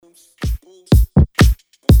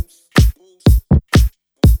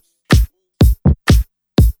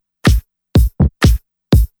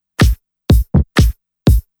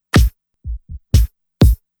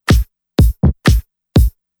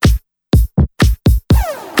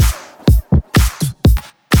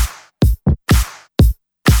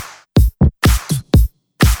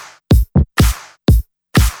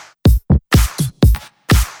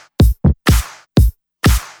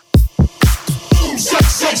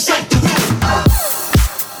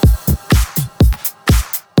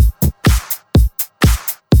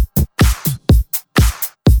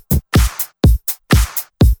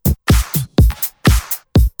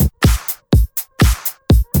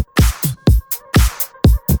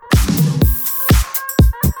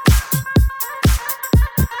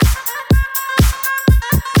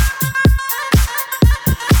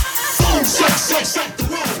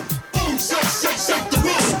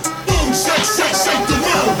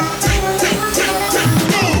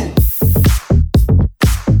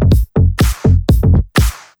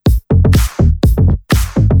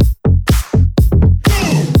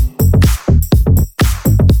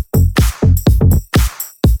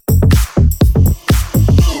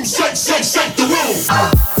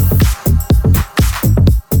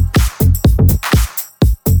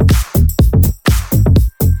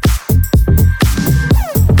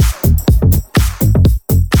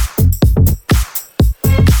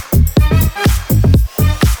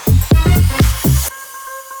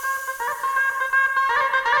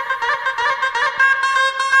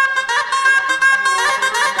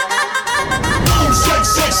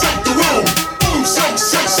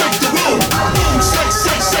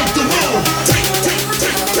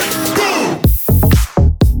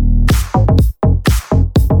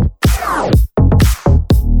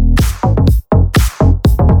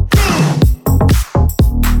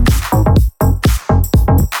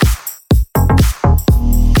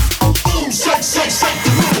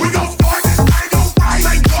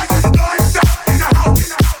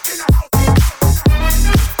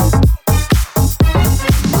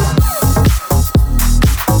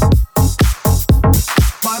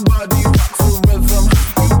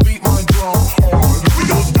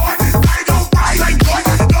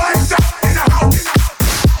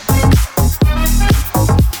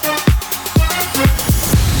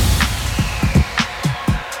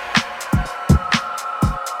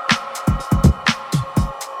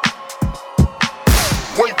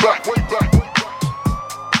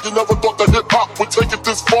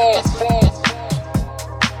fall.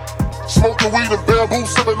 Smoking weed and bamboo,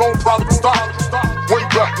 sipping on private stock. Way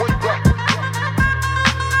back, way back.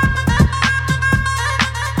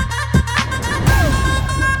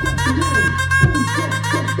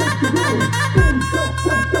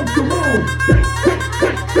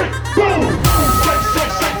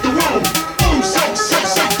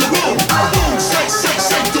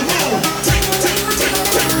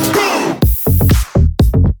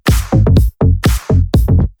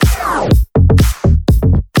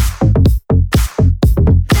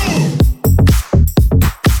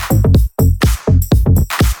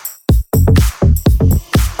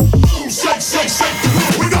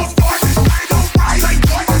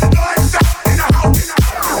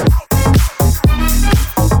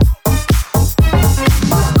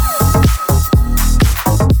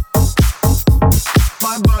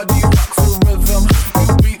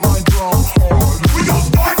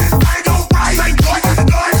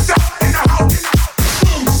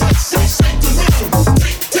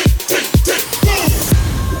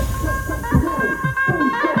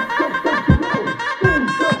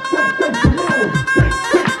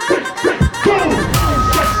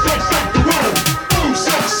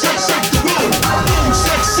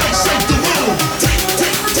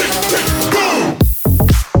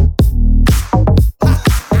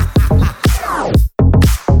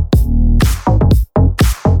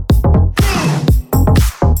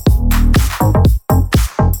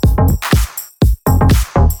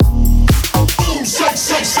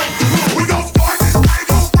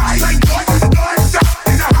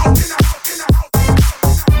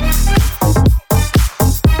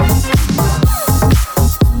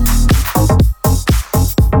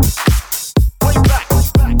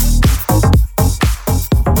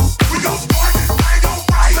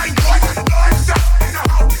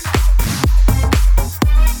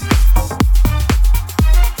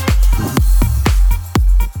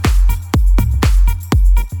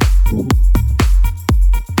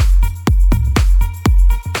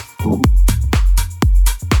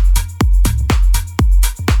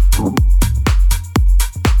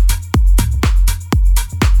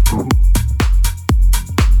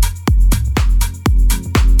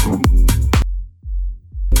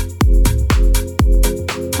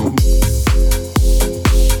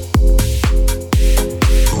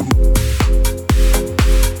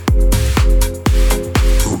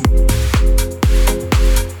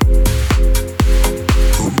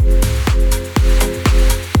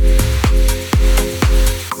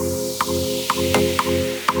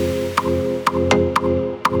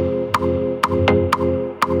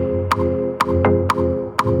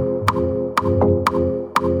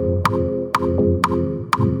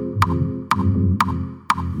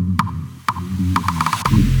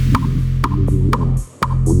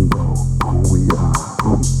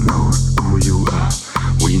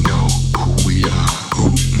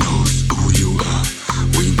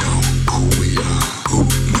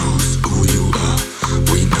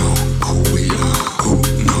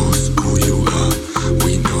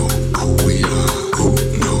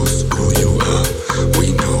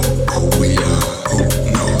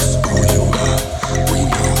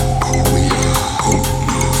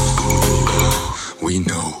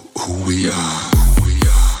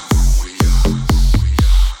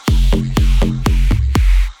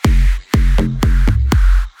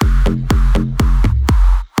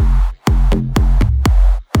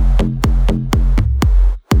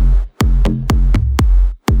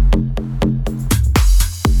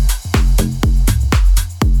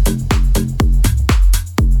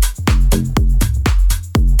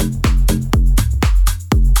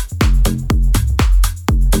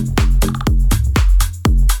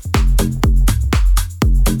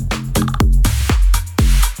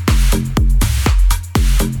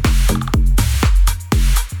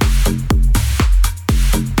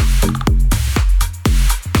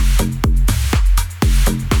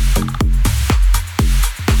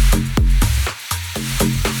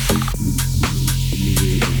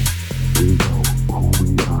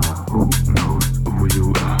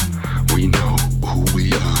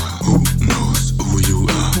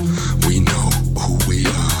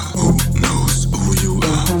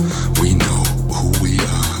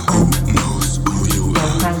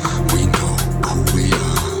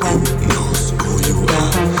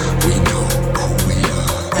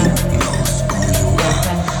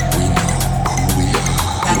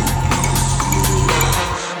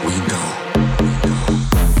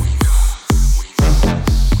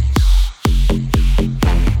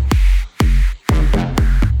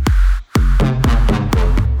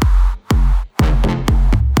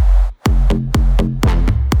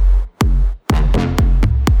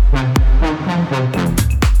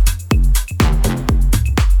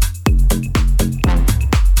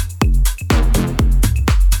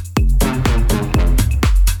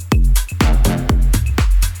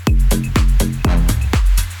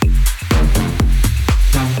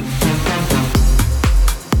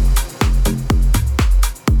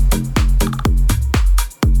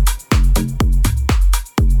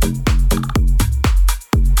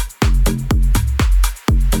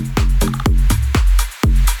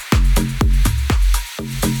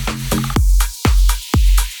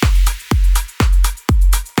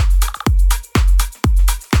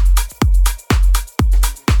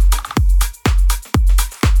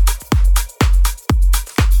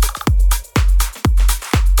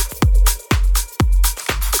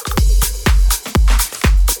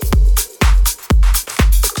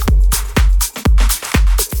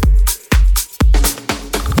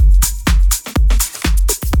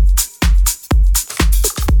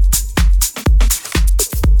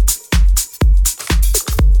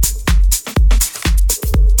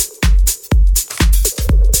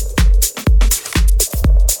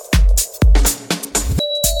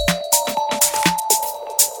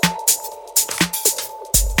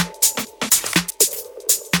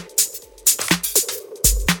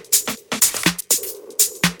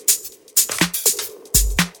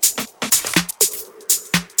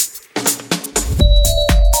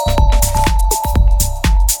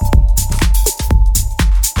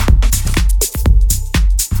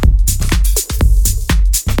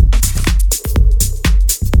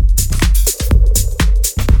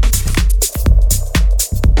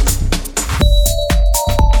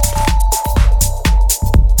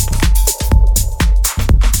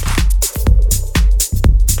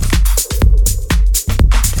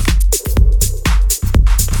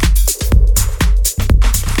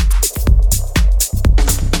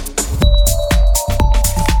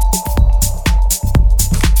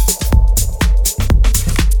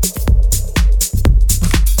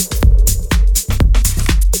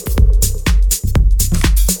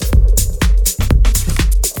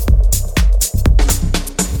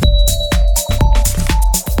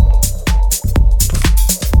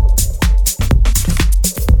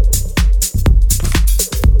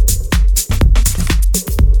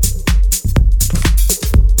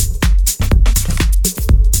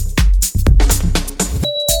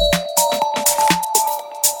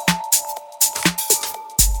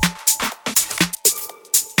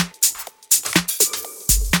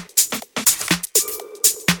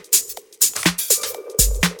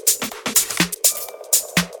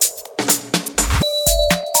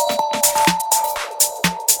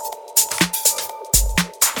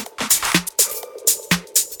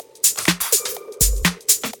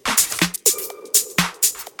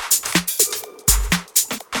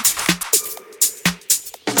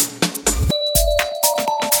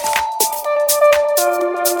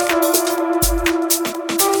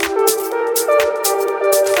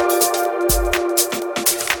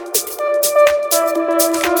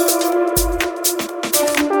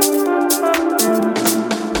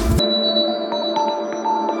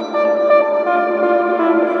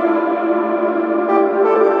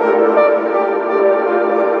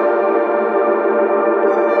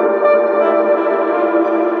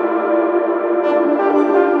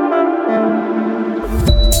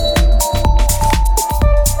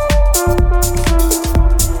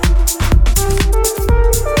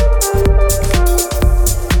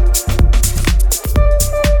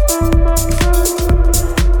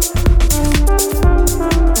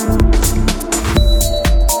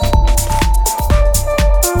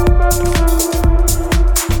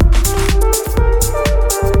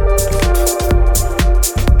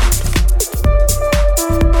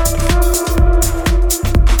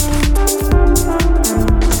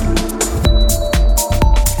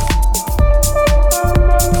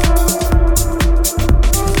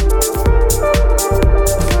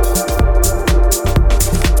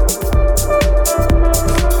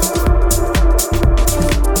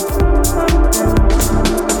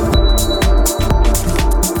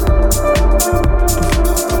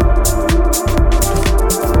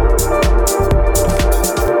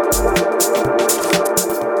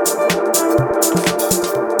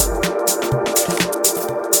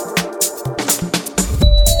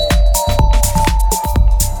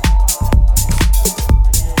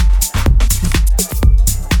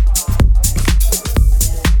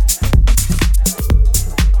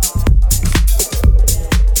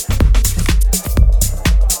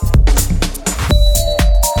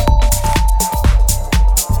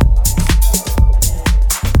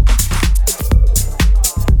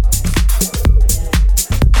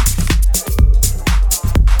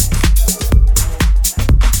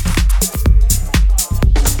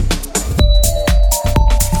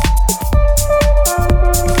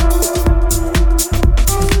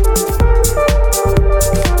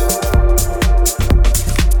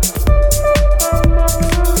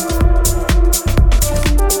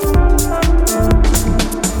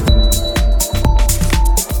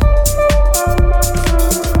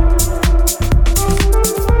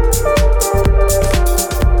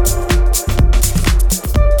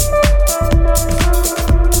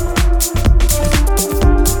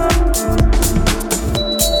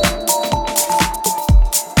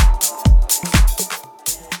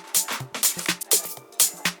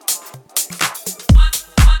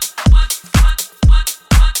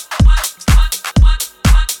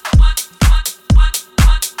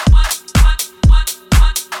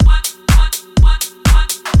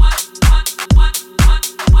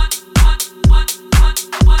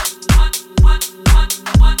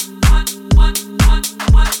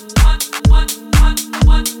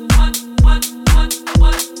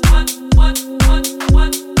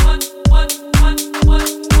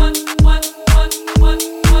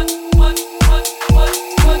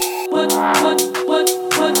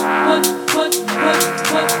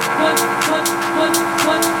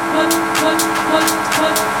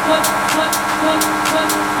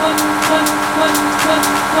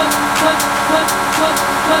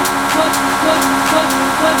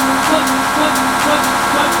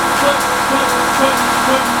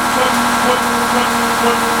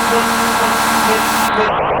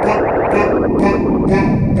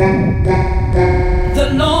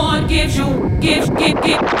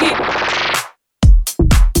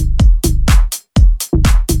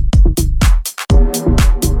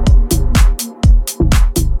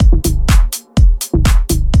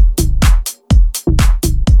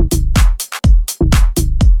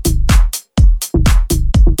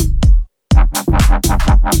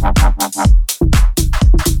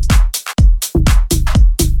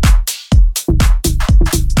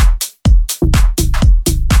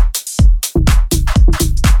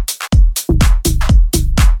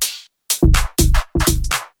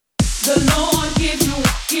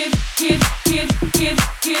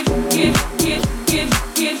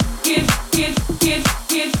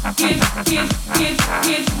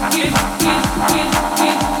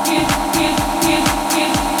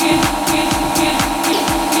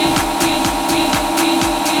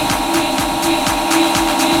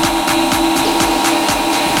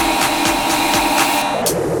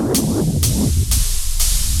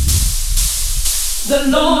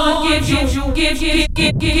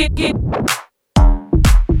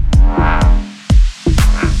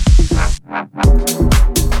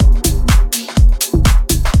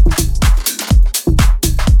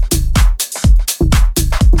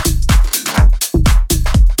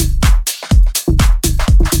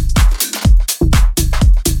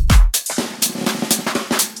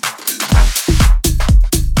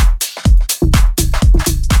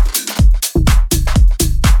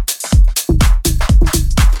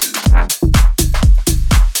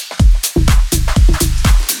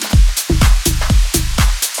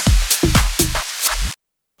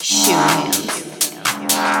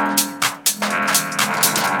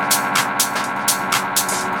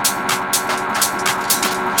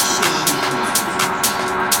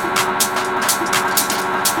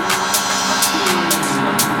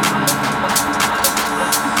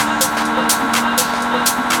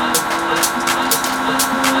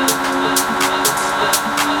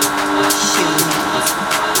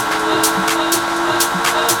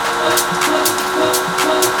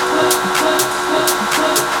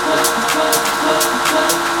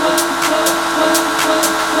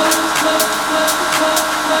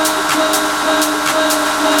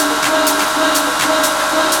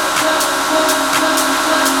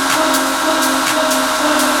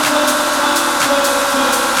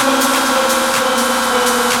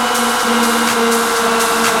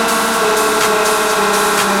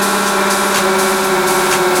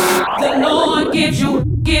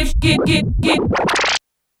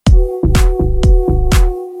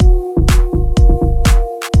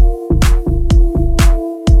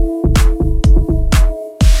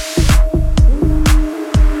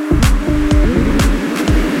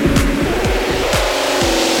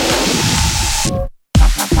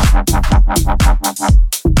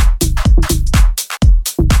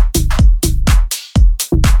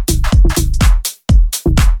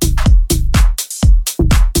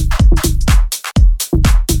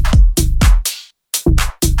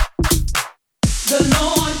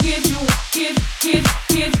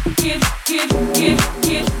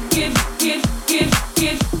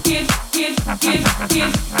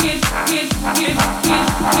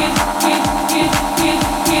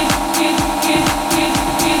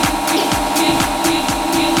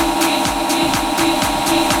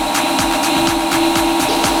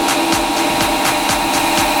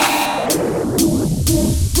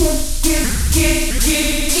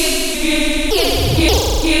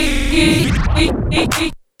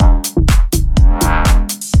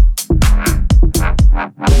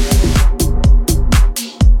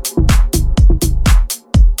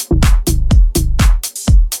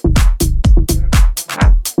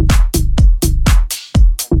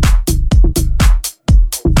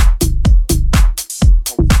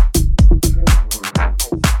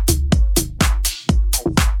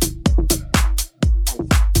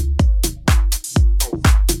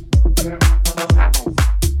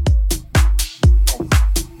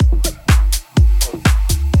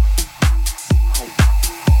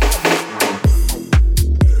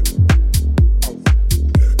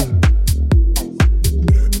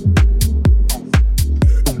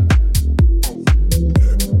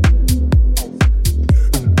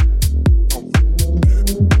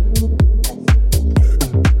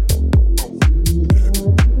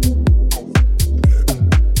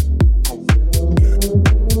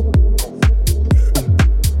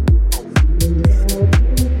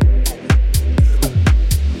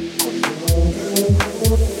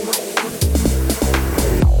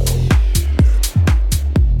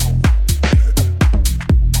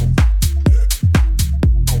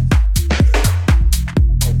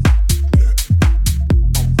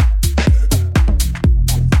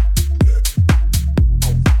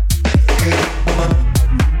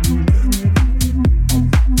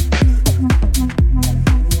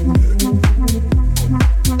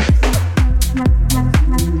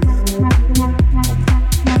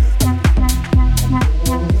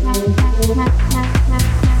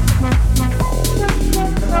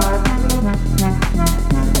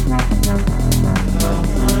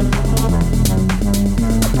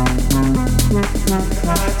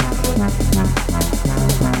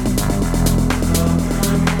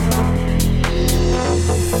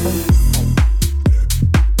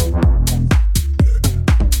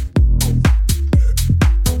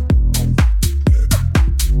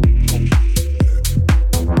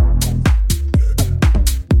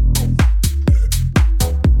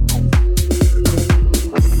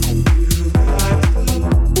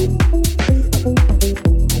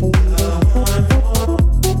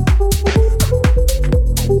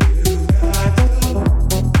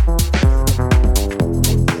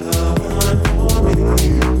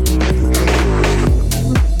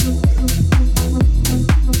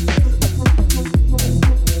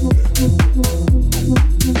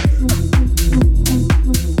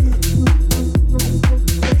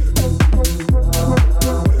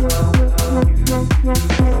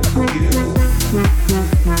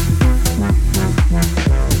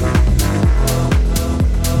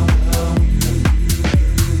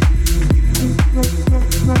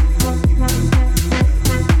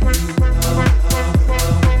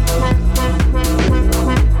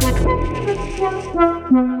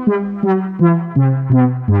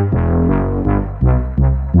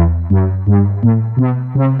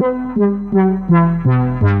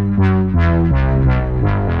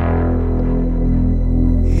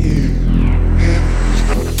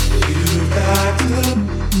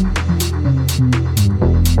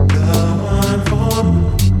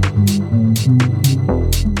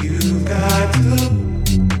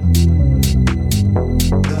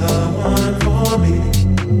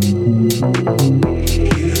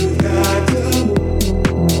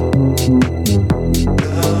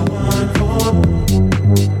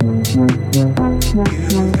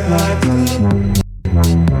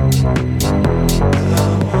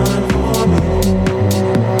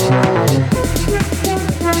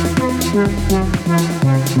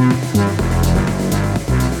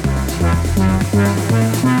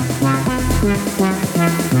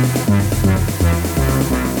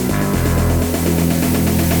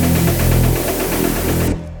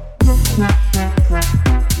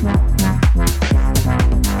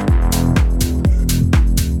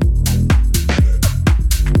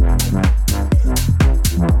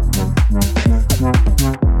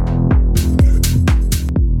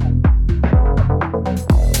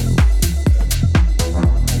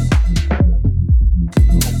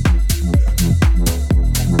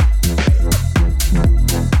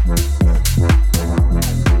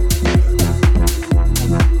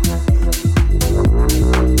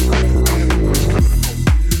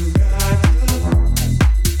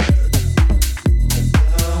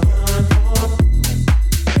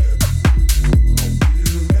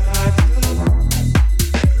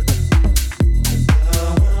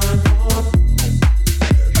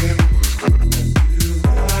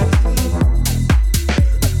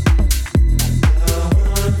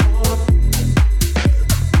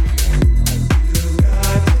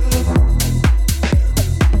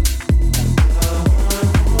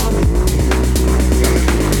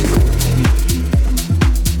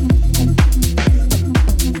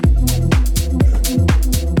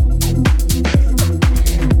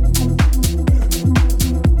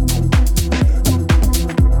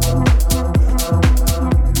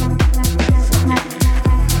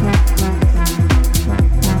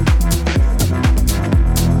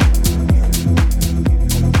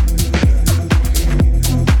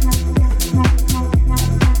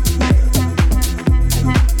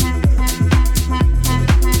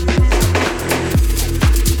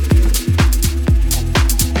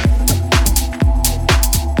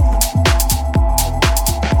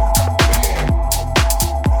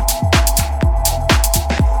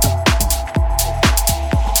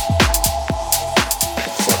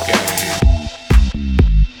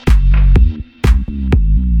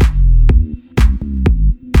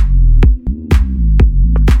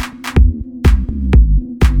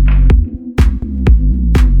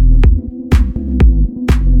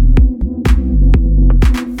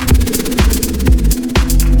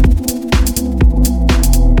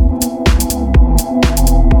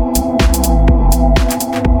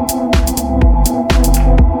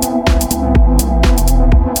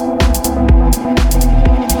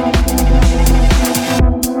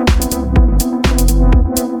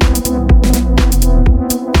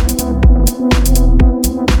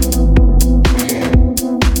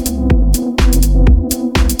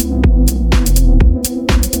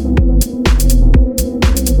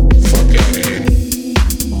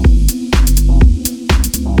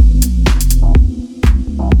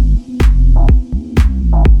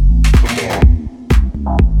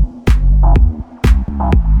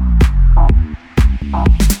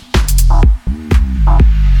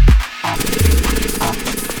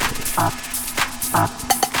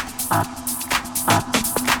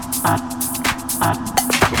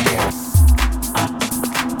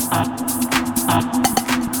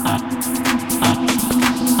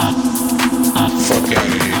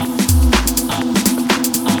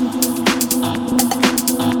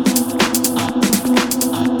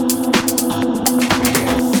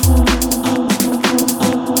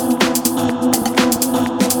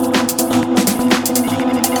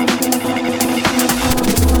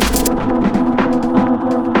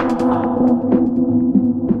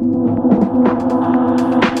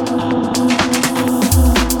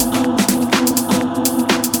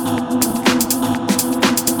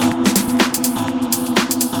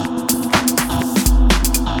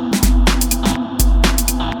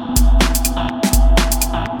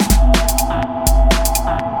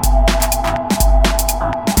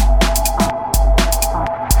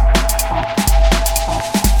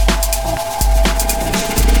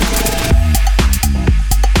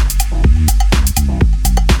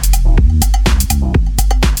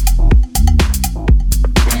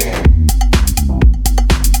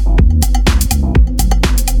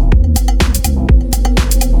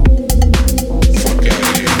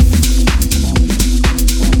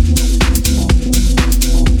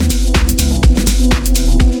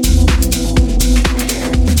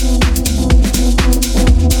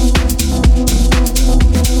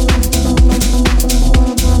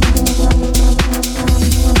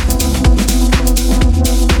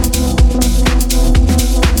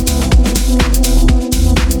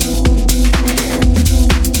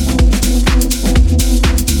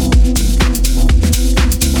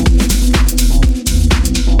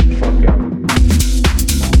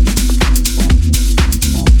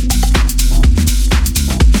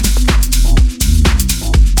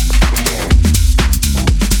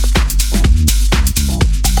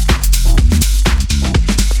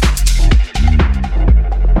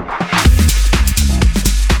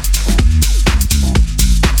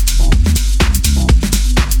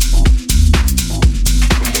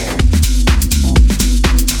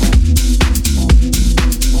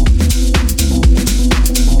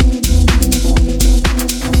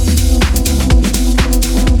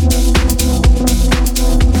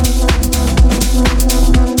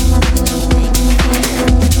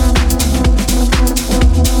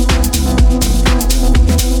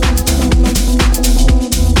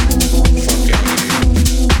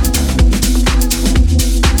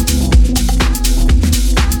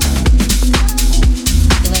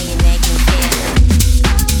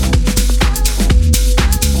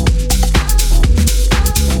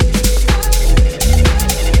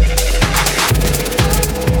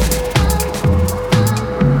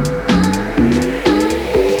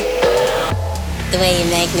 The way you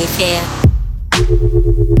make me feel.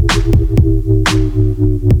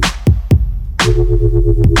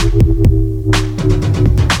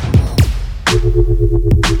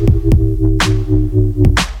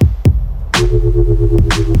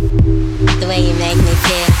 The way you make me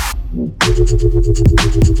feel.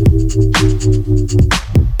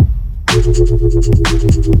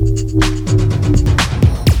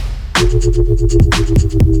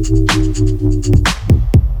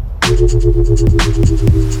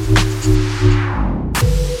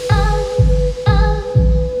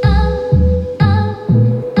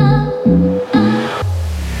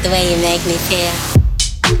 The way you make me feel.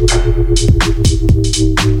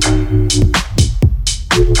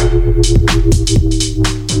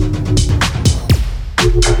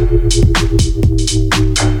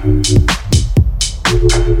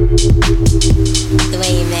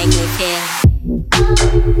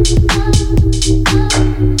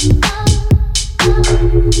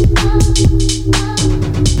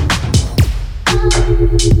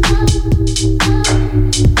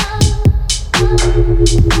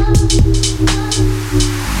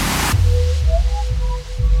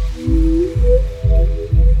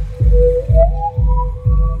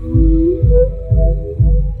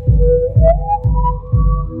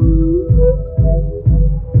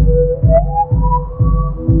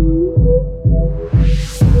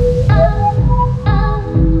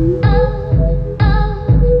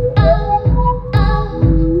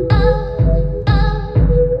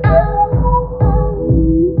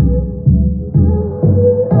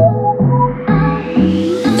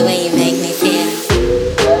 The way you make me feel.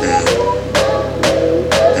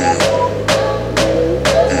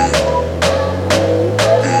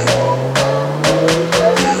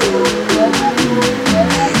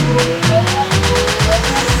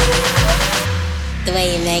 The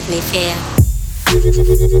way you make me feel.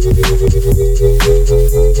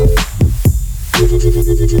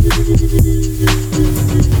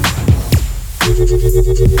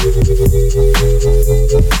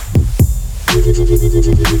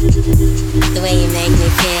 The way you make me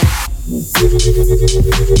feel.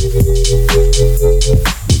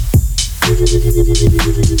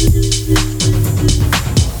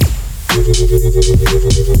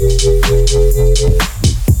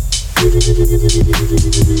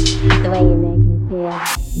 The way you make me feel.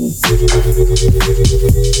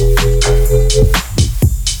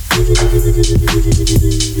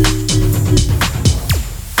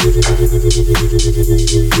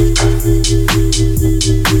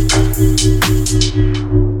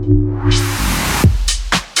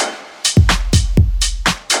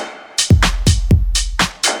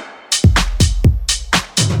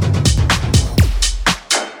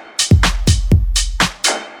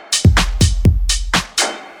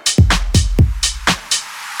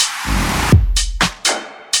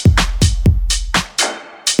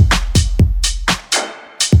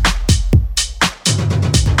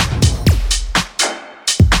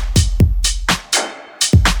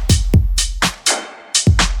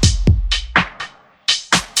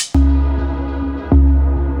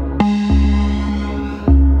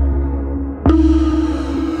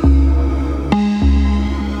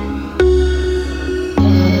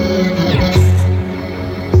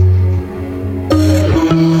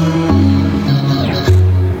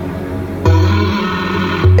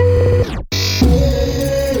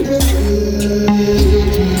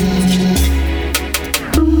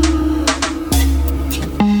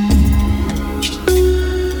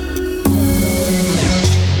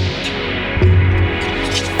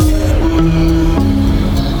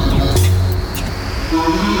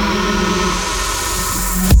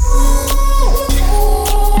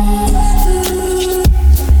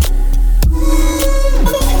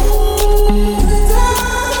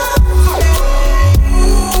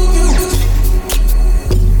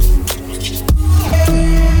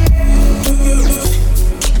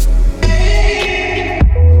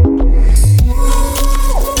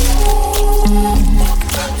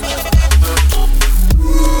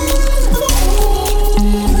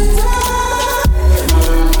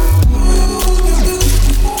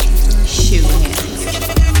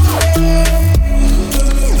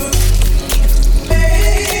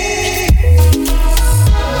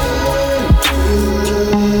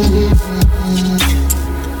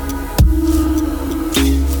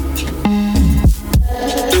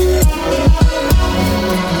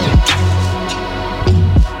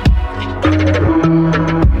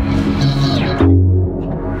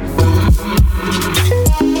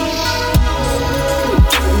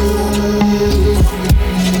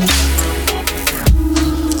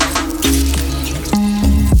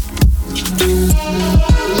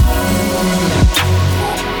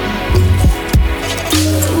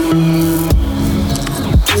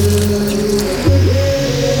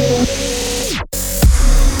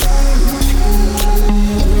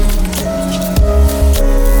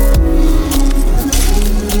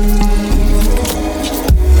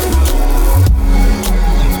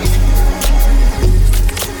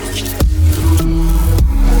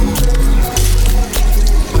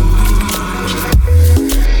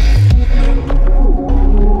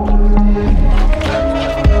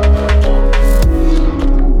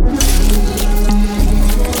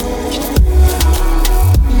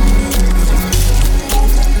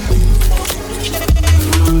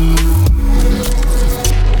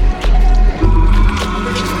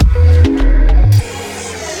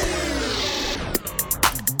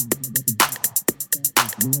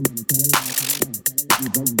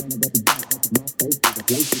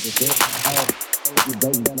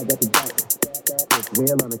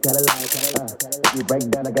 If you break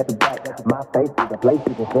down, I got your back. My face is a place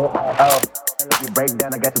you can sit. Oh, if you break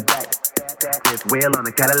down, I got your back. This wheel on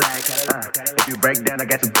the Cadillac. If you break down, I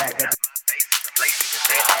got your back.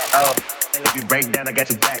 Oh, if you break down, I got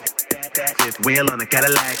your back. This wheel on the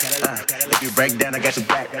Cadillac. If you break down, I got your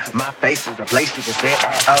back. My face is a place you can sit.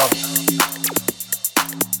 Oh.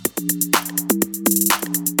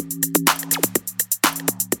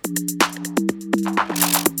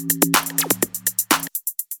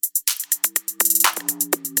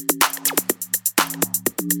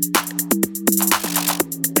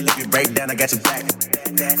 If you break down, I got your back.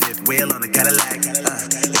 Fifth wheel on the Cadillac.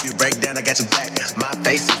 If you break down, I got your back. My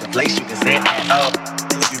face is the place you can sit. Oh,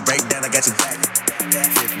 if you break down, I got your back.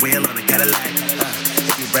 Fifth wheel on the Cadillac.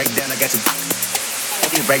 If you break down, I got your back.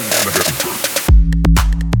 If you break down, I got your back.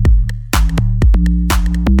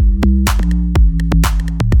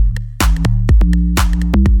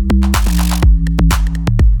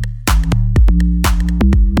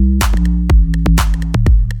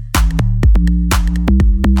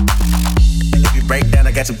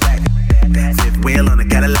 I got your back. Fifth wheel on the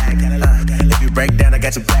Cadillac. If you break down, I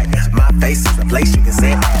got your back. My face is a place you can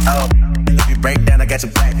sit. Oh, if you break down, I got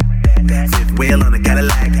your back. Fifth wheel on the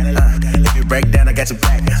Cadillac. If you break down, I got your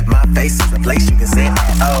back. My face is a place you can sit.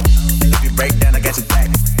 Oh, if you break down, I got your back.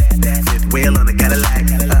 Fifth wheel on the Cadillac.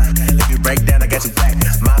 If you break down, I got your back.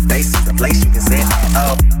 My face is a place you can sit.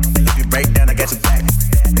 Oh, if you break down, I got your back.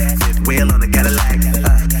 Fifth wheel on the Cadillac.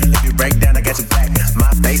 If you break down, I got your back.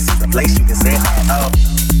 My face is a place you can sit. Oh.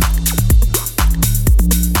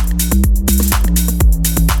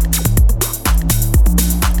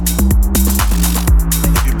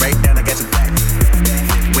 If you break down, I got your back.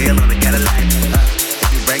 Fifth wheel on the Cadillac.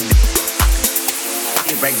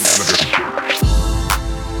 If you break down.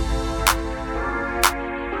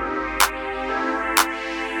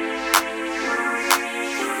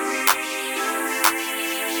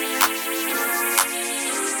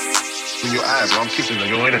 In your eyes while I'm kissing on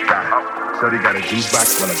your inner thigh. Shorty got a juice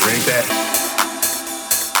box, wanna drink that?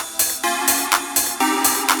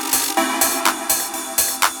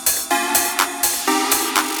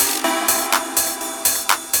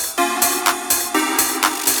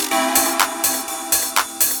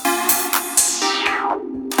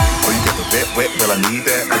 Oh, you got the wet, wet, well I need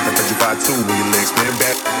that. I touch you by two when your legs spin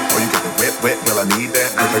back. Oh, you got the wet, wet, well I need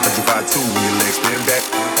that. I touch you by two when your legs spin back.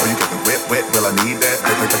 Oh, you got the wet, wet, well I need that.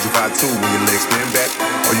 I touch you by two when your legs spin back.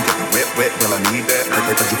 Oh, you got the wet, wet, well I need that.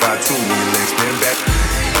 I touch you by two when your legs spin back.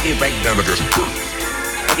 I get break down, I got some proof.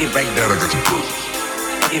 I get break down, I got some proof.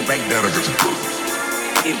 I get break down, I got some proof.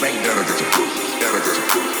 I get break down, I got some proof. Down, I got some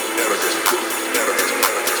proof. Down, I got some proof. Down, I got some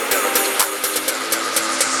proof.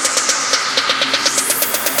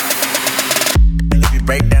 If you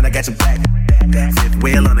break down, I got your back. Fifth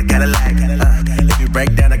wheel on the Cadillac. If you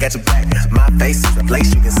break down, I got your back. My face is a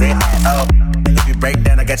place you can sit. Oh, if you break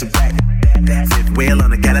down, I got your back. Fifth wheel on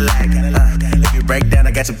the Cadillac. If you break down,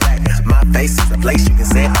 I got your back. My face is a place you can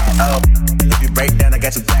sit. Oh, if you break down, I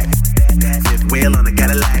got your back. Fifth wheel on the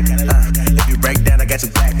Cadillac. If you break down, I got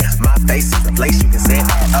your back. My face is a place you can sit.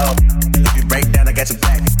 Oh, if you break down, I got your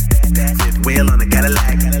back. Fifth wheel on the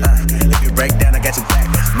Cadillac. If you break down, I got your back.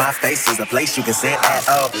 My face is a place you can sit at.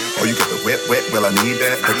 Oh, oh, you got the wet, wet, well I need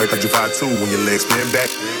that. I touch you 5'2" when your legs spin back.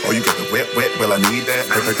 Oh, you got the wet, wet, well I need that.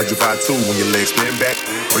 I touch you 5'2" when your legs spin back.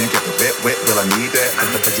 Oh, you got the wet, wet, well I need that. I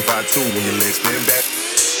touch you 5'2" when your legs spin back.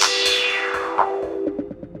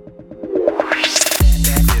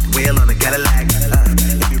 Fifth wheel on the Cadillac.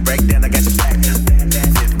 If you break down, I got your back.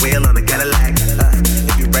 Fifth wheel on the Cadillac.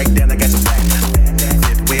 If you break down, I got your back.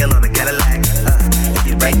 Fifth wheel on the Cadillac. If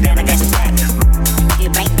you break down, I got your back. If you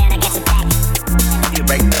break down, I got your back. If you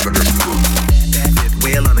break down, I got your back. Fifth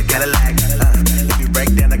wheel on the Cadillac. If you break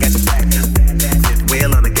down, I got your back. Fifth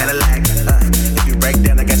wheel on the Cadillac. If you break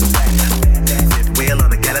down, I got your back. Fifth wheel on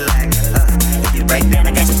the Cadillac. If you break down.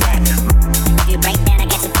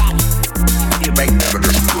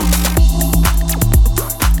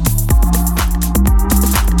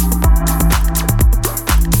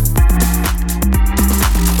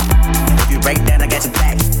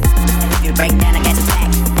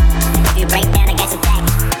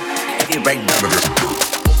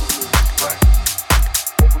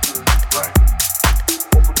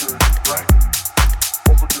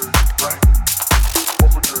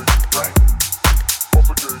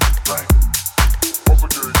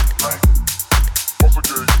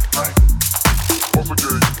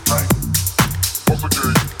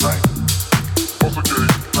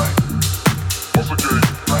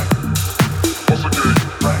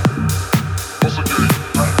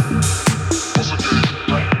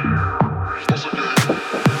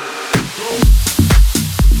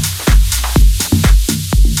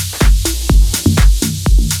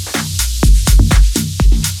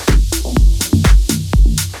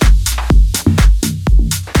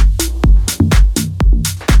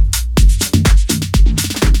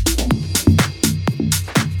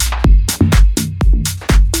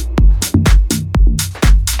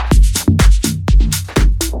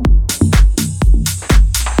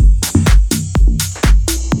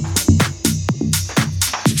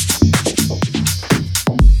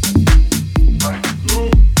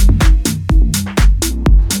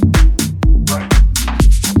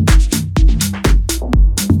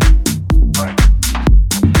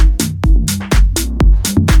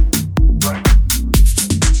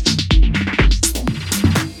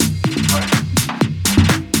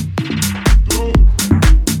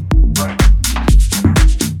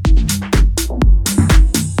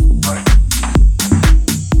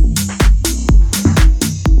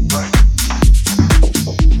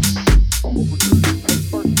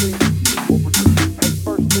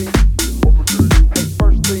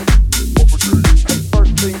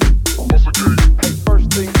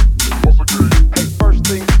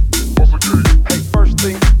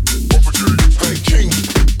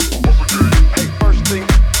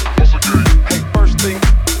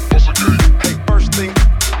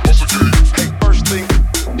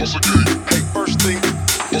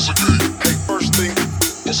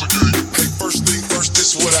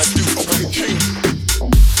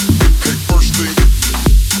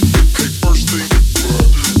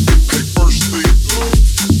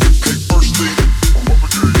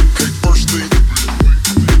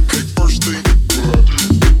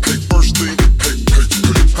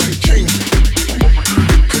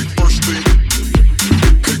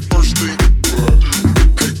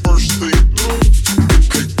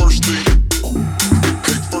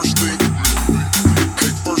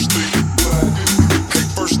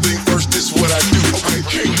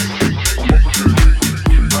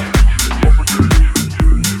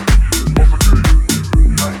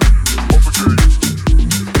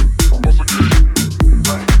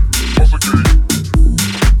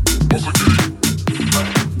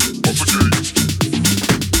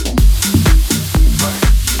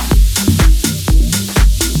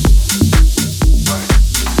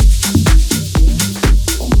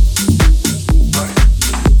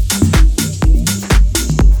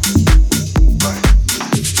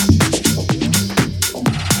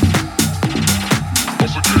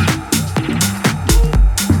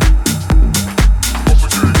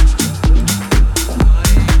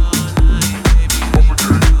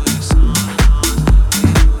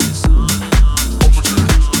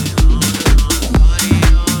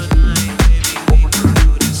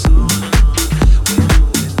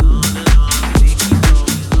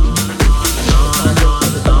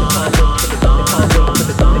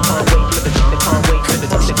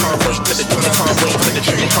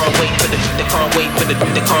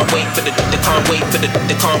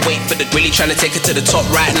 Really trying to take it to the top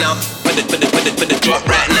right now. For the drop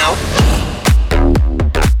right now.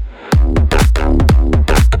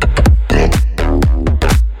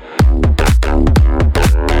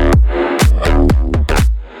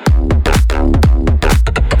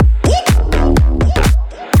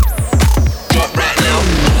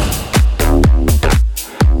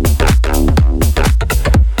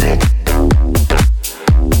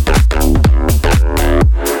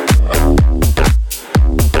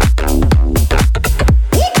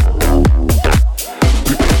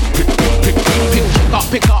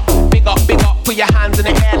 Put your hands in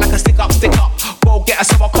the air like a stick up. Go get us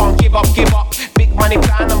so I can't give up. Big money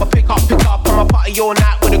plan, I'ma pick up. I'ma party all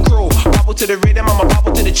night with the crew. Bubble to the rhythm, I'ma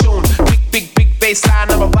bubble to the tune. Big bass line,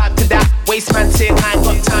 I'ma vibe to that. Waistman ting, I ain't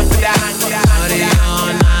got time for that. Party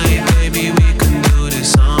all night, baby, we can do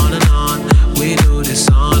this on and on. We do this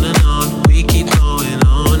on and on. We keep going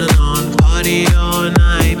on and on. Party all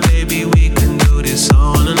night, baby, we can do this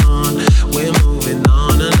on and on. We're moving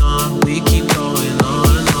on and on. We keep going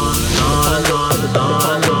on and on.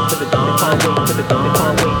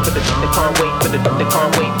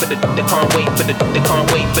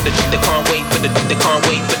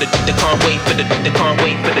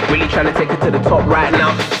 Really trying to take it to the top right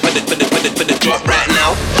now. For the drop right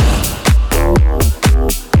now.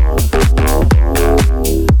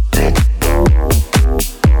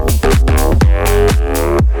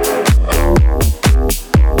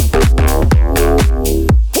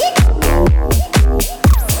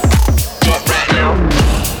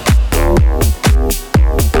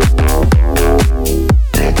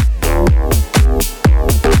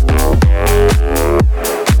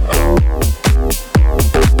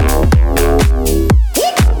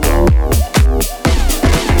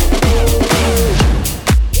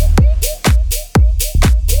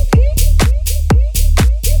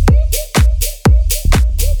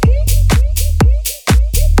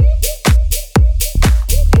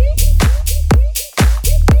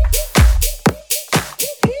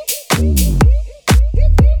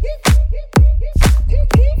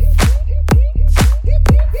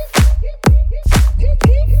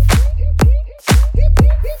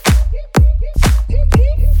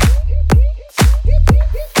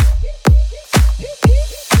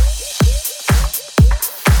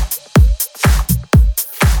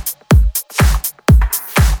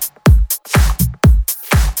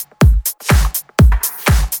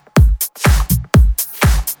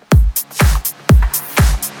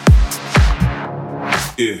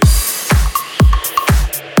 Yeah.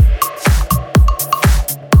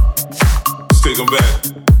 Let's take them back.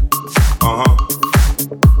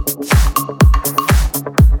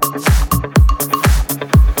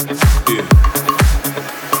 Yeah.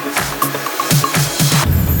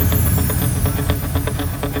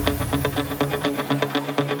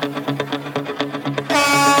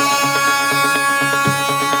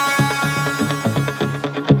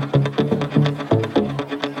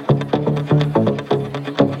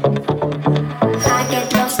 I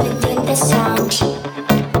get lost within the sound.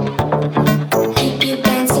 Keep you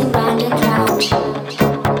back.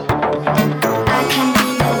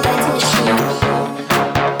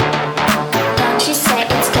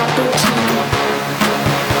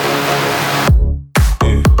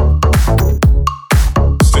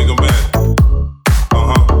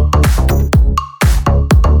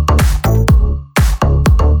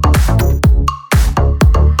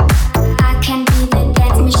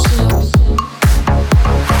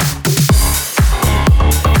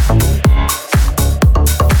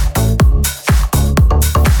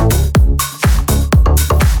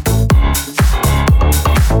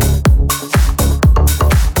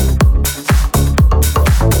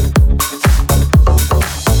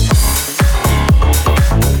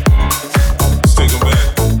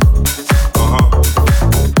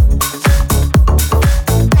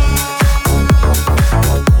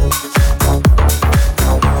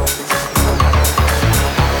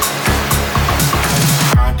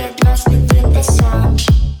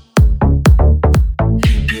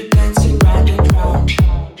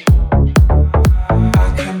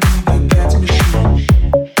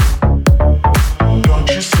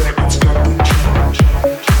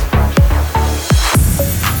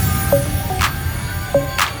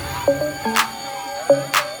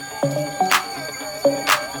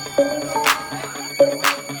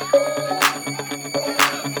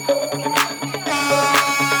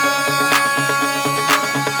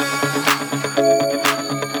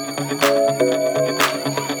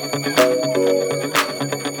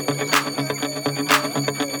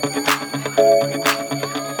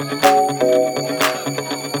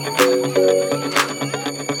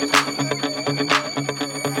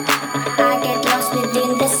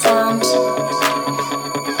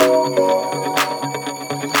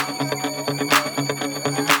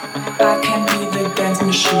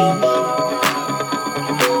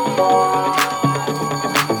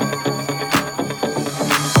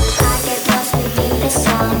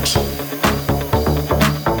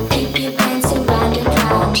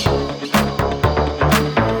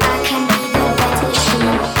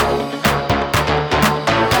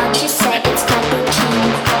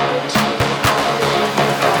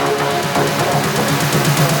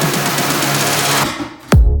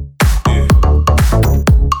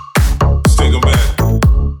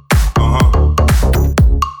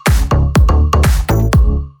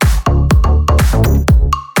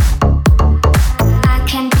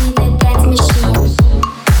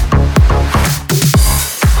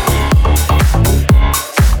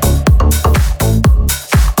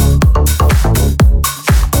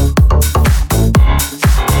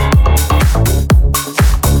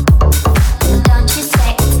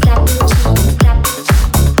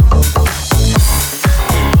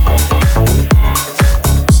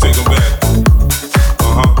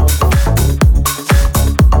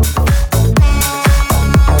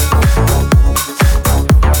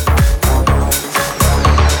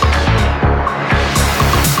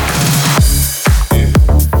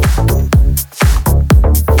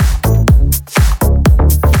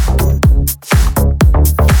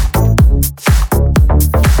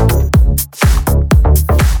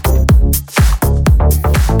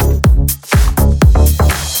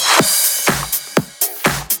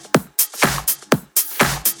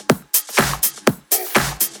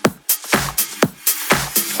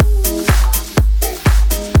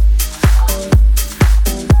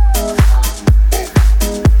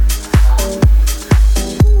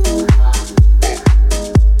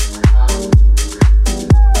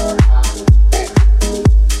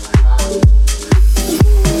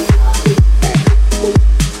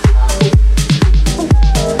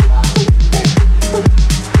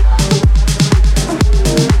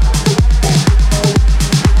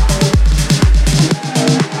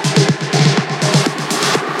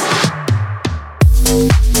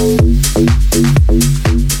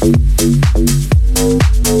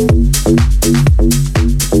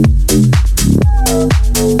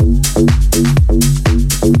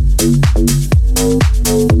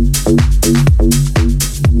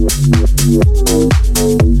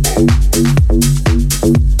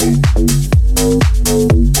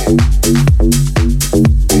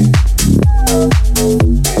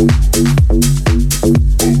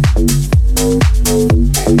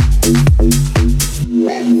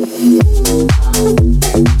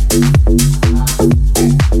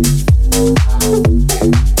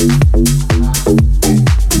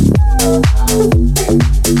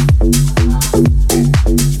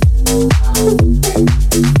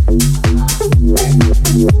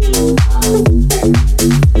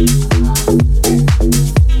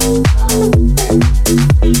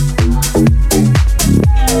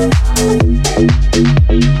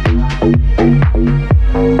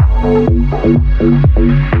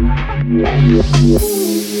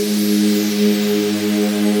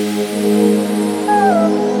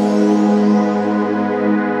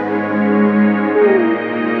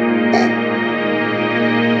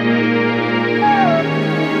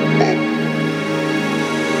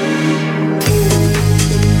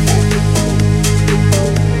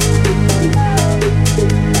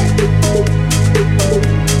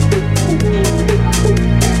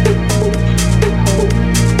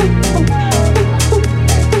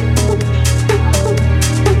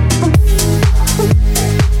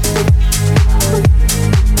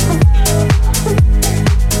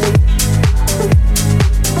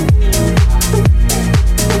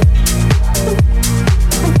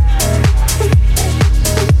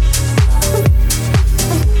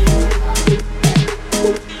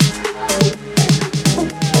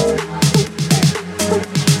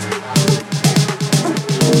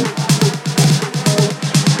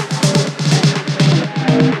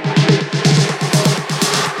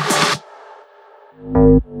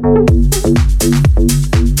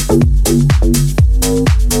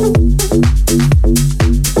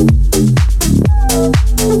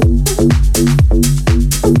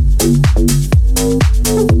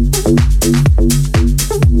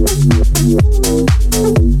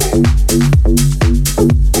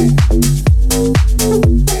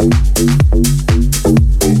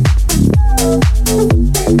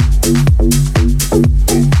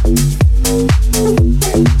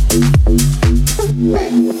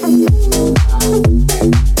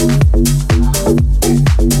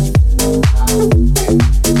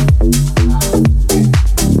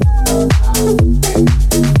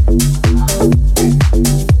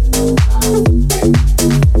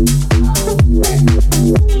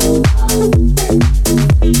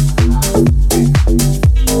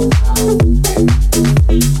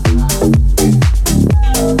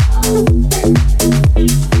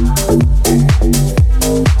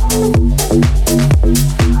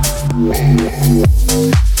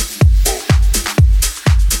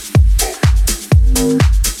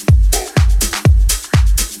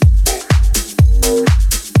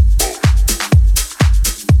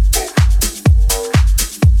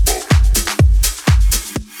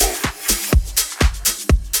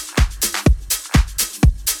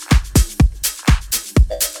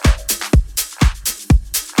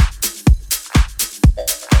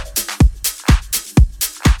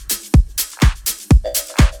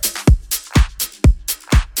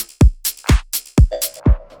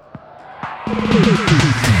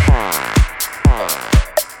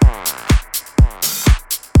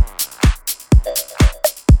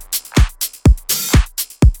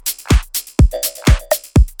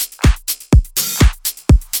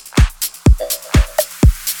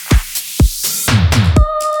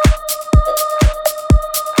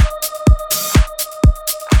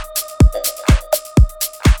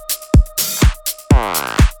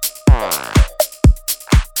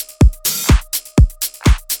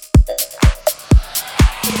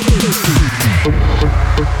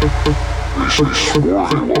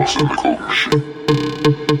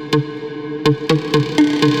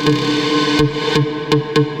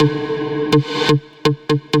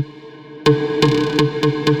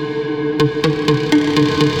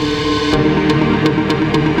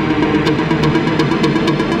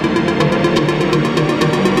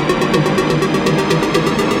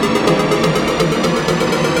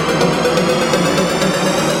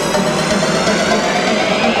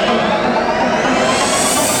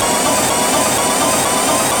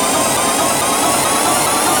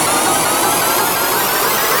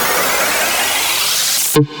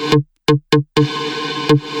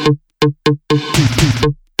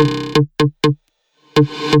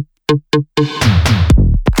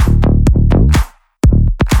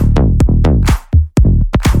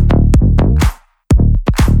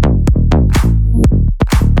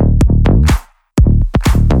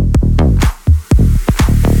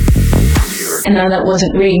 And now that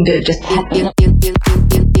wasn't reading good, just happened.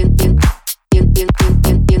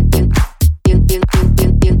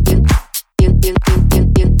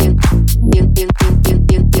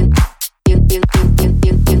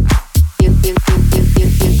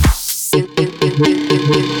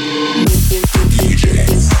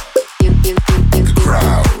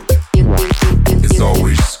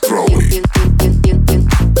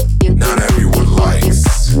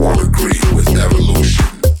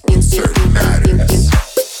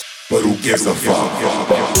 Gives a fuck.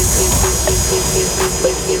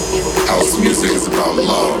 House music is about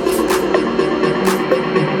love,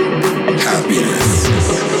 happiness,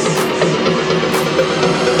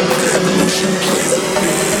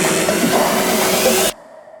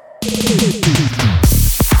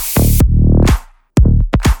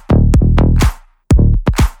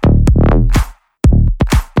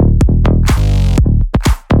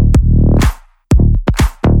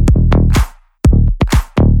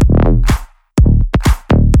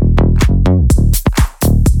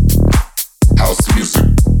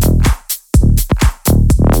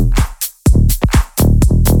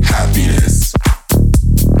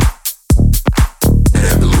 and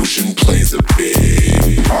evolution plays a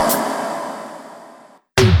big part.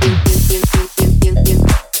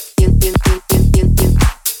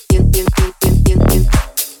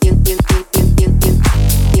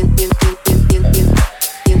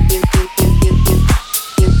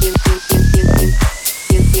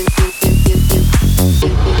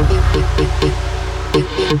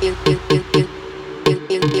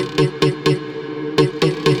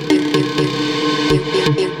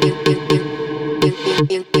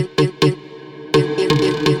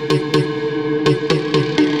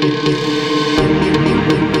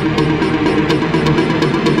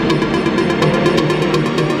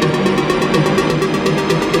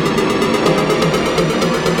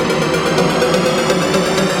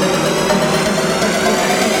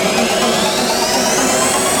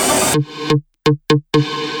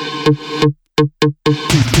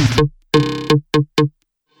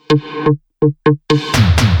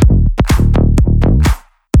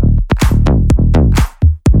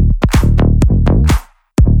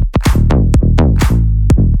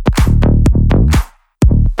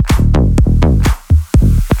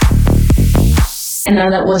 And now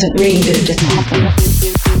that wasn't reading good, just happened.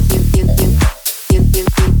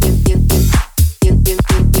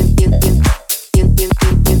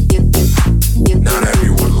 Not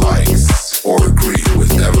everyone likes or agree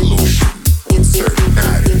with evolution in certain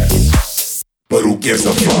matters, but who gives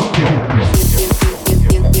a fuck?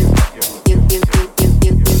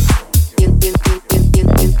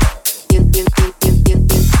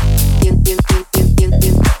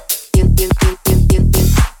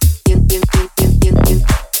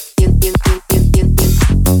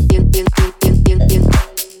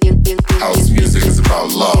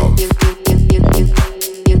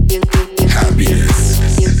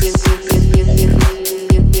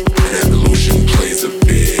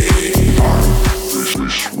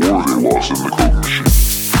 In the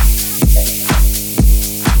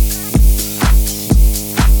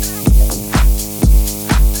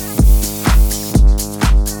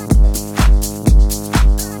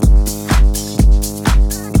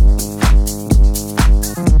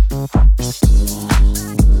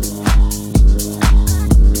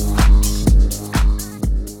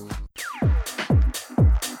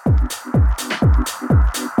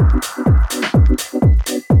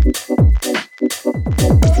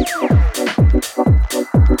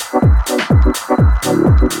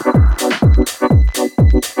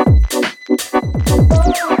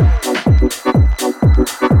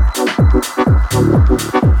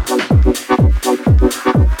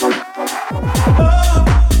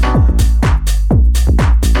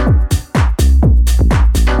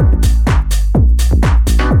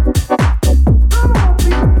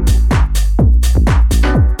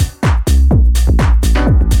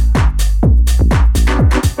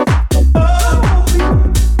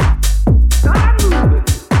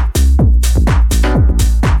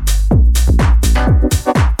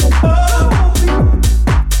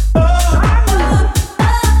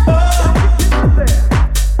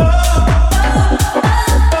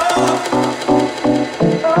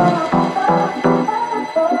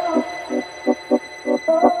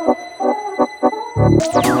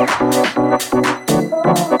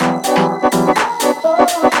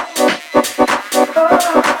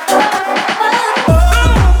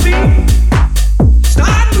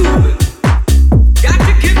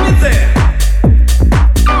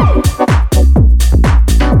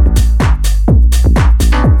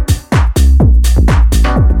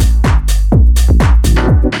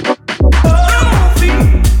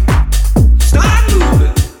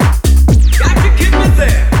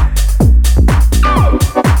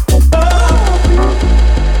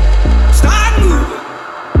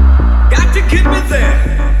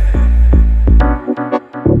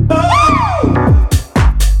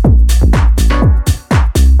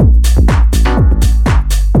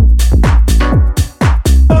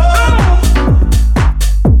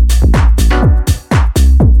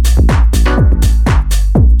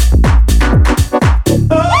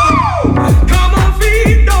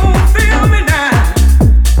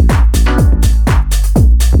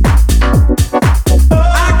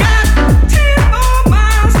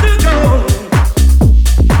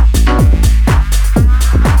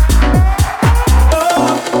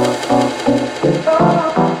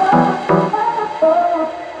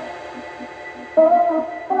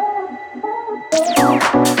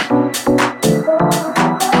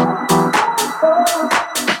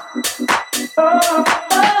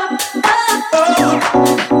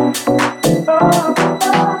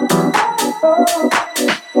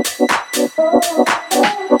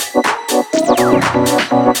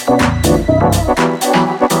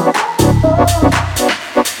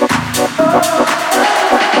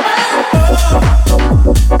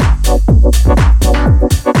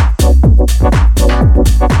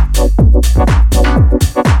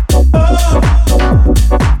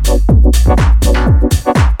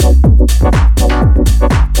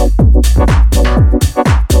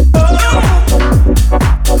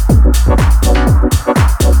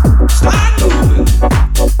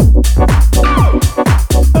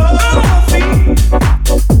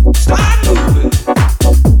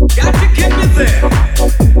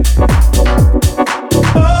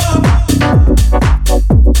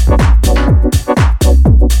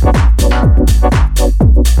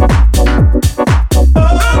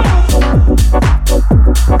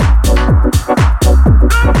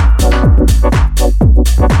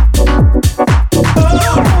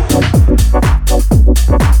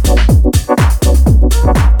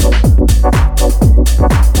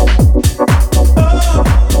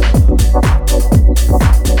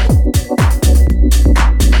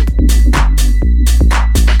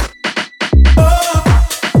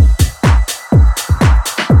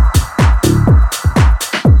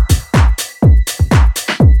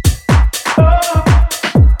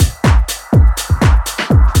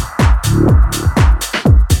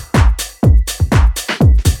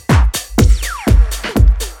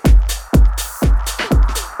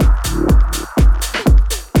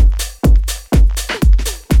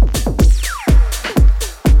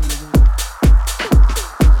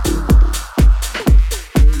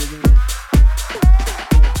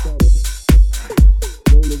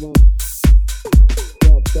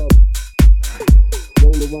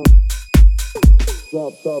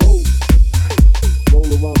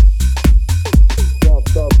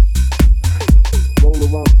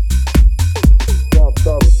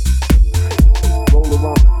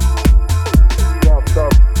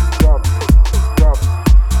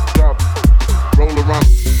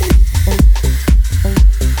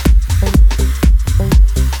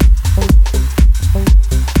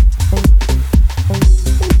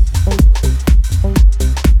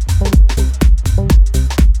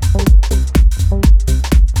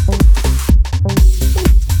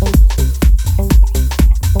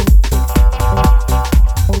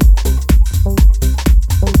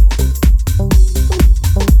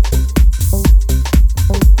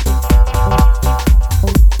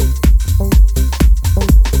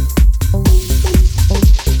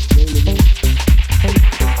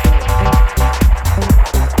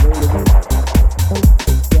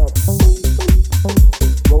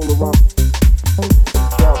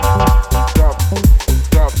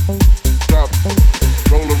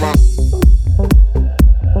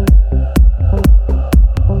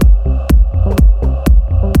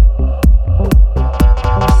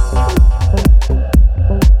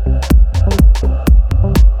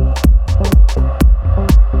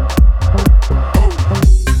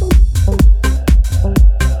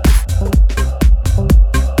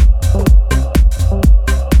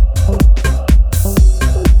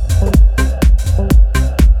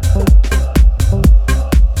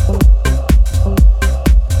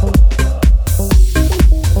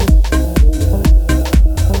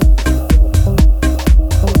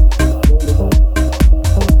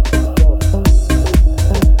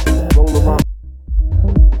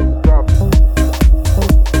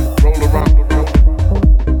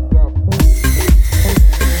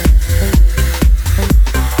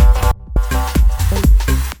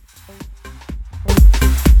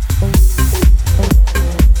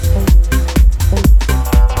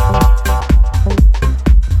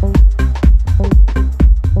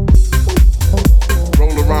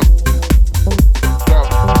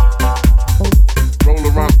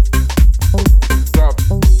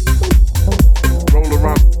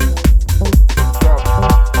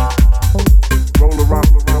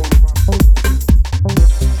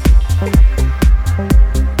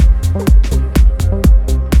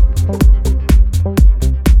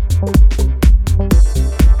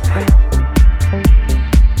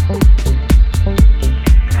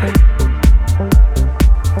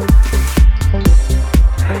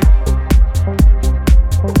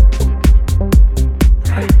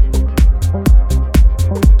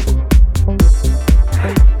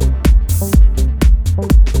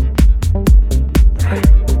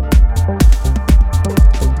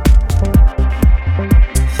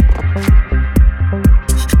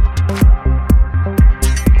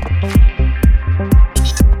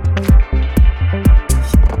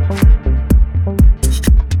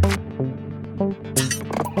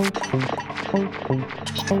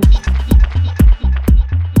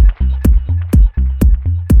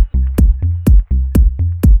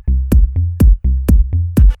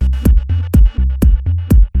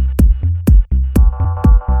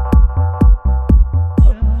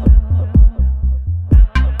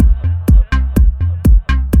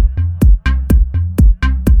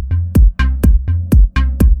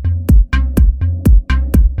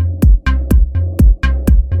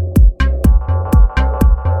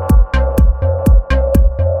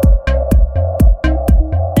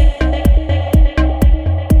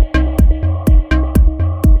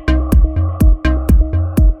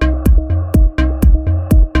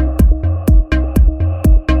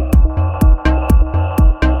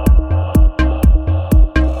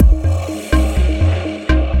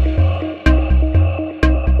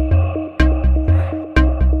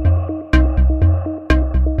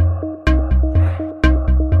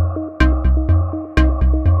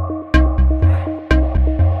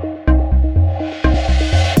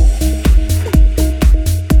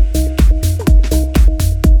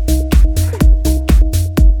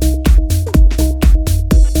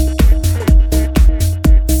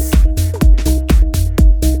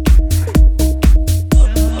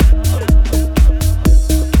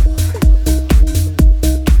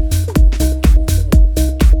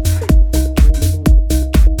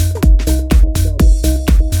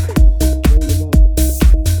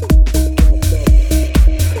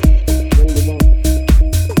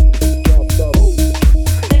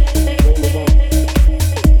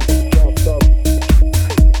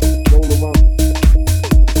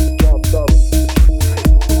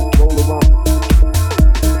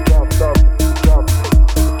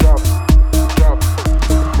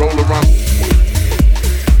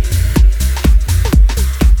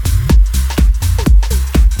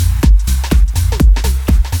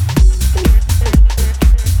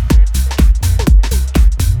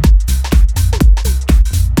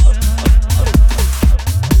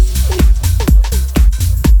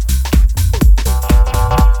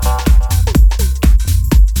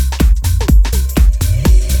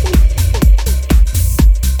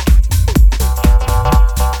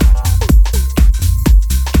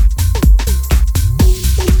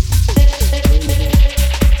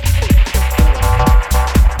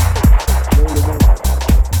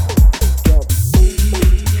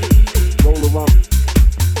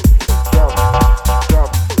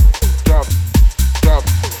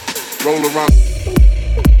roll around.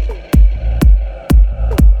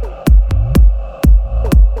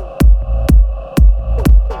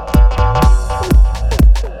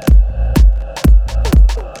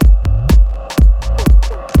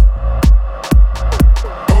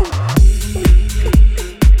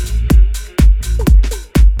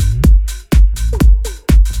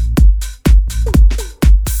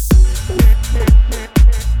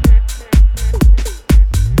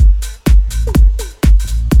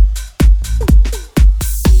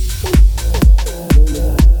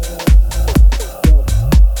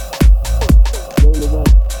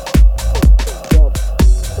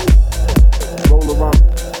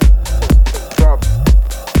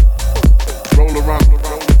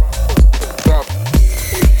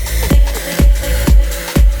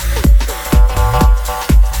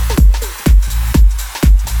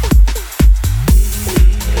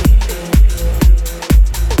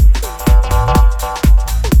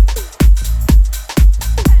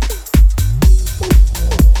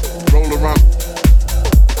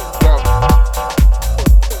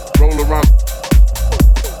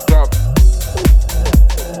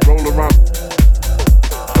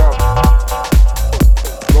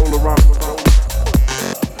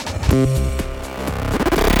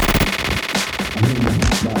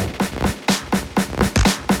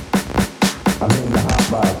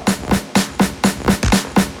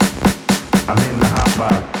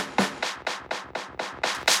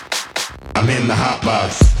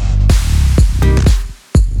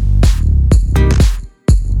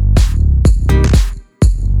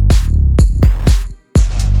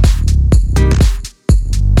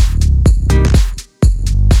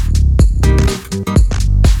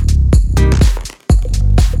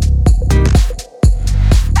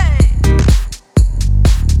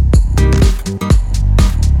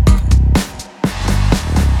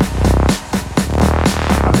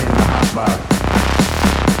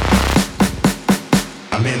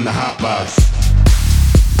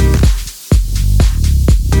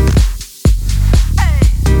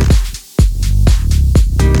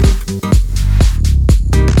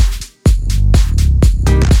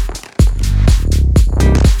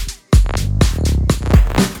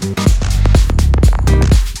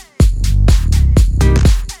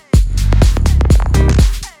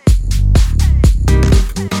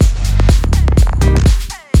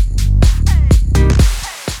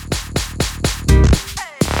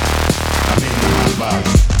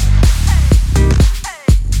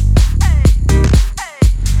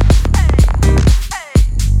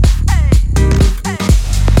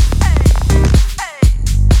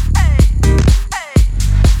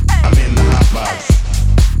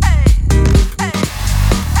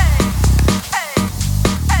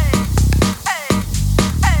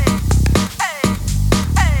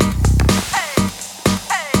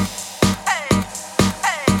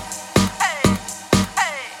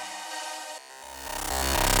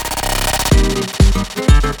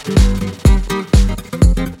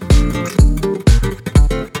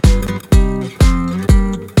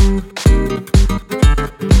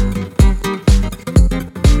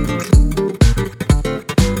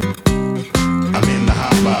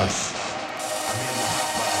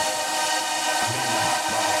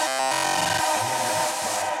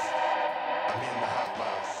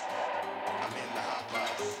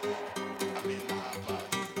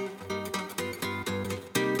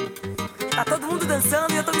 Tá todo mundo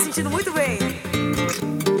dançando e eu tô me sentindo muito bem.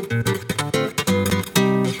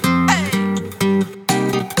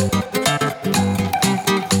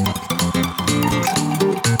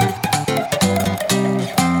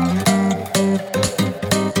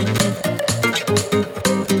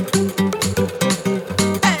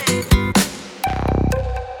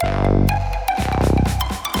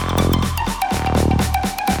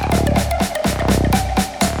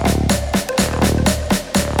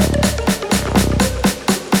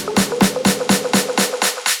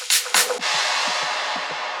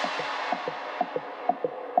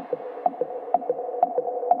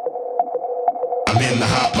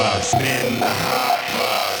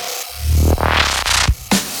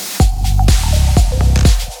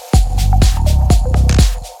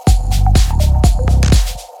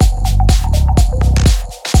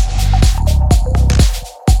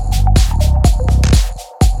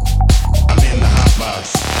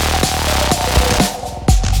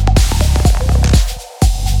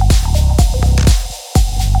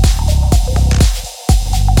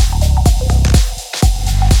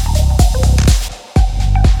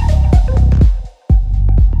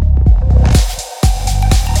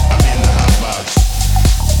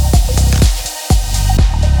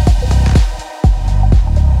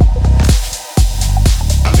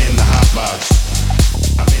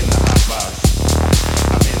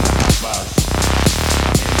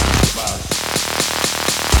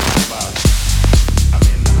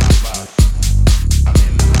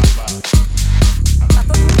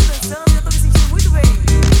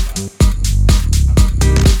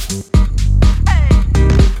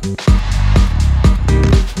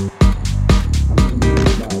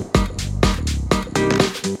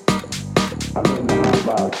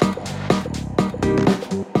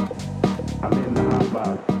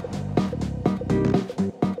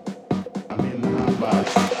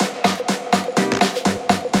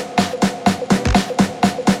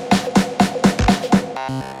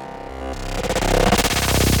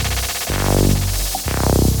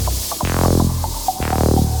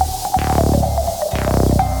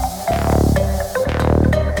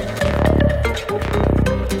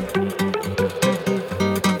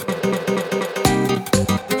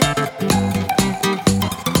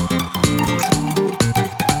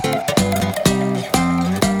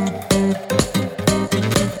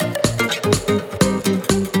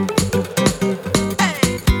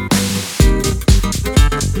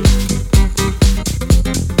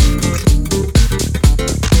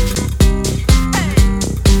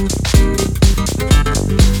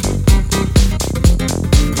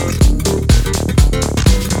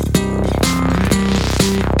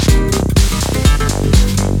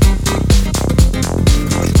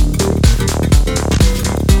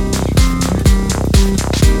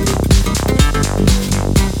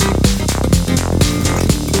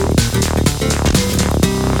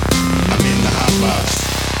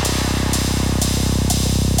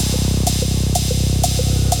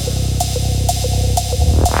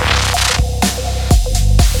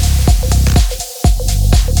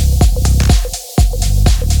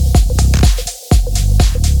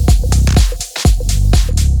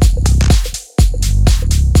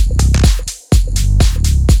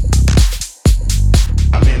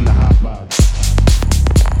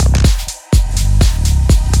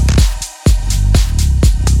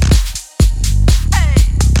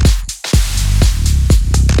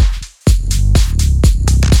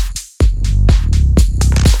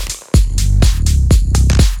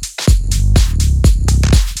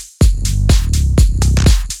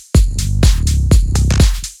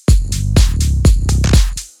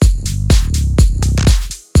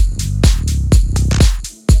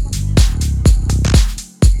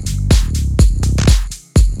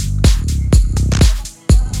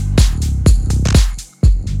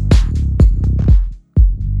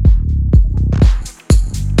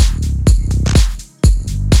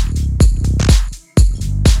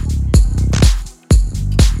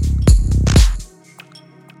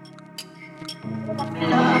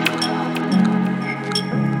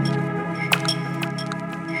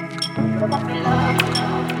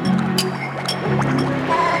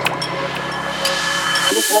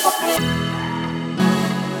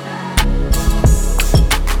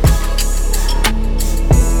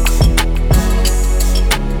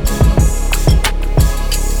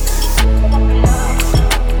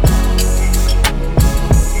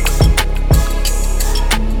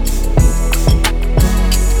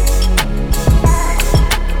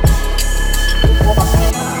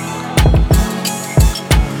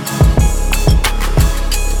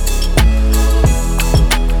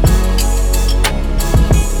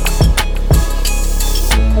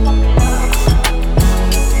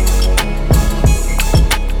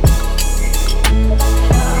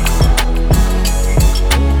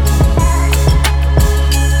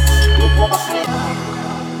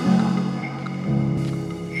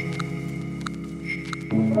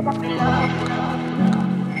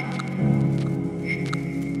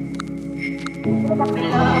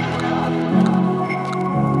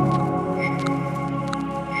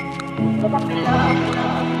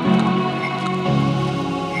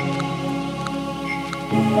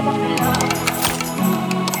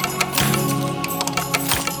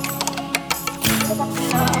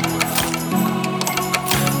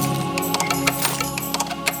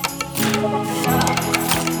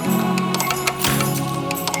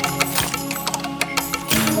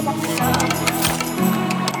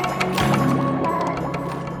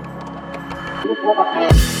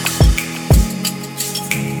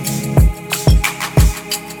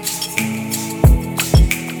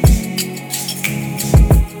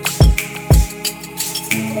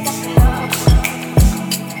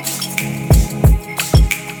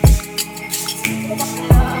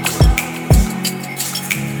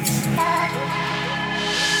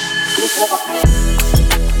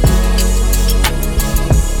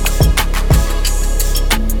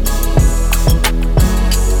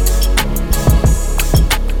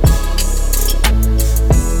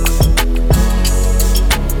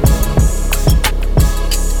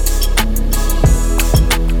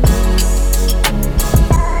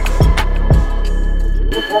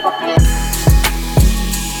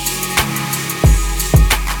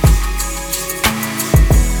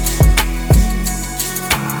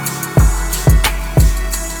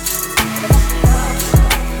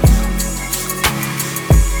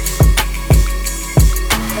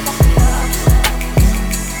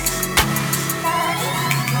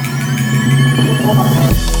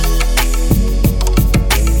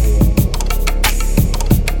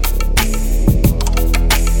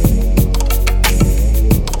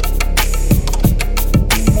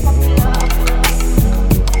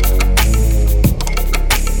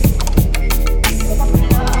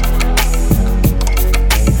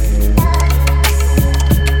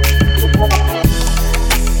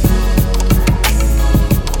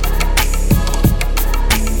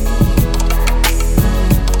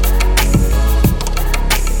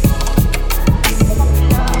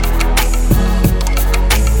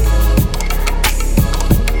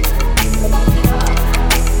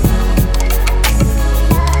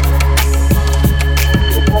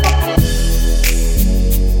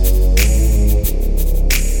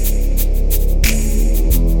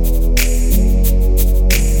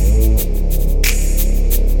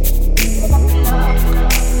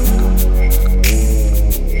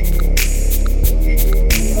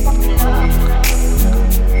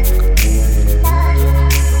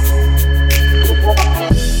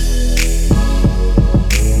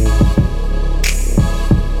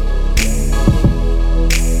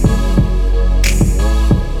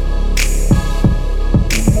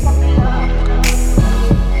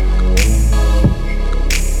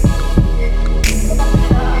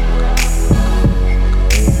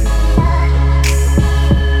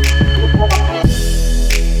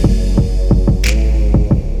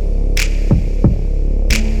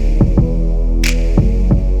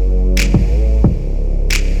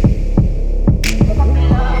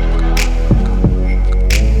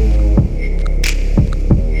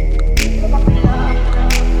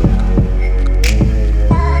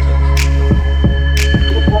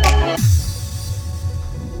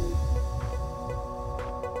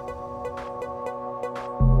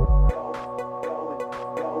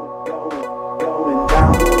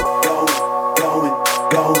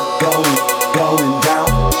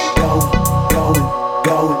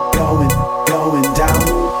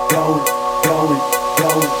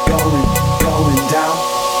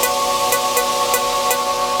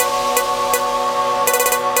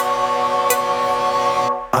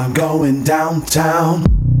 I'm going downtown.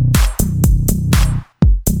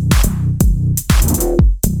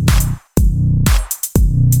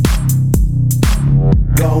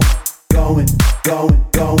 Going down.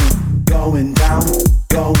 Going down.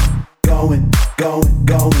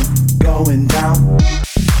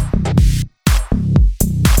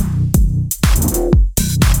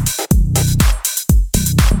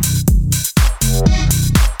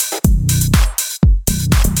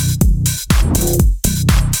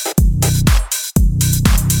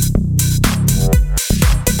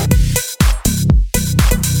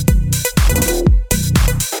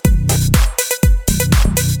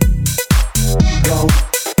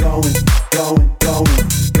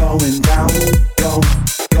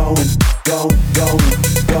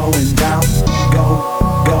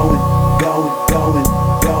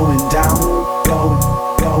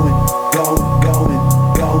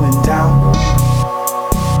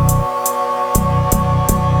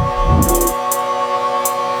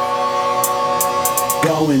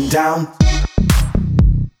 Going down.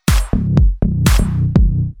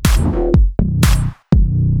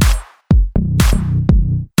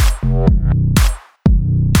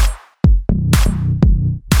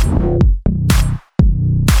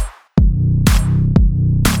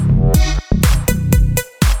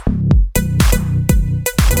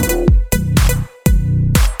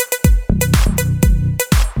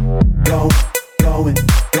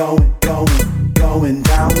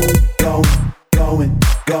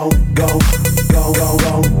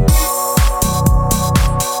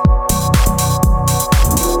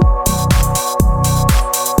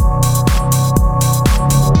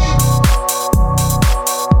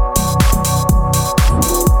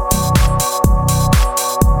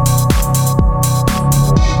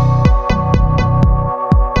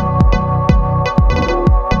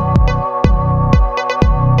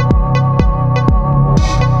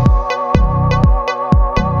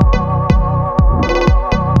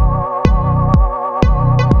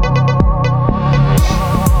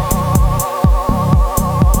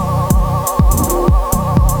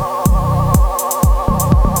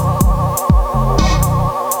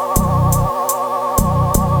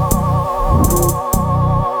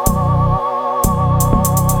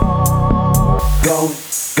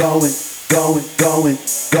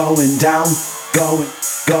 going down, going,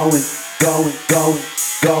 going, going, going,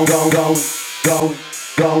 go, go, going,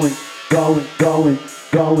 going, going, going, going,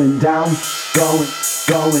 going down, going,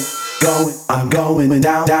 going, going, I'm going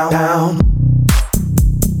down, down, down.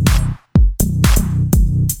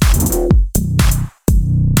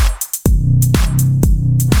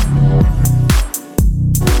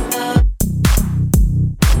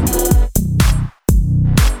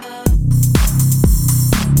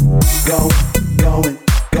 Going, going,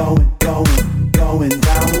 going, going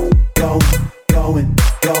down, going, going,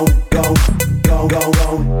 going, going, go, go,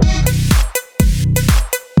 going.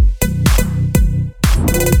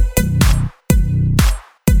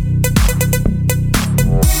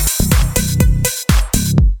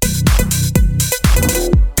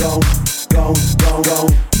 Go, go, go, go.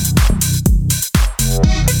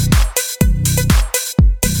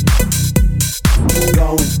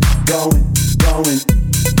 Going, going, going.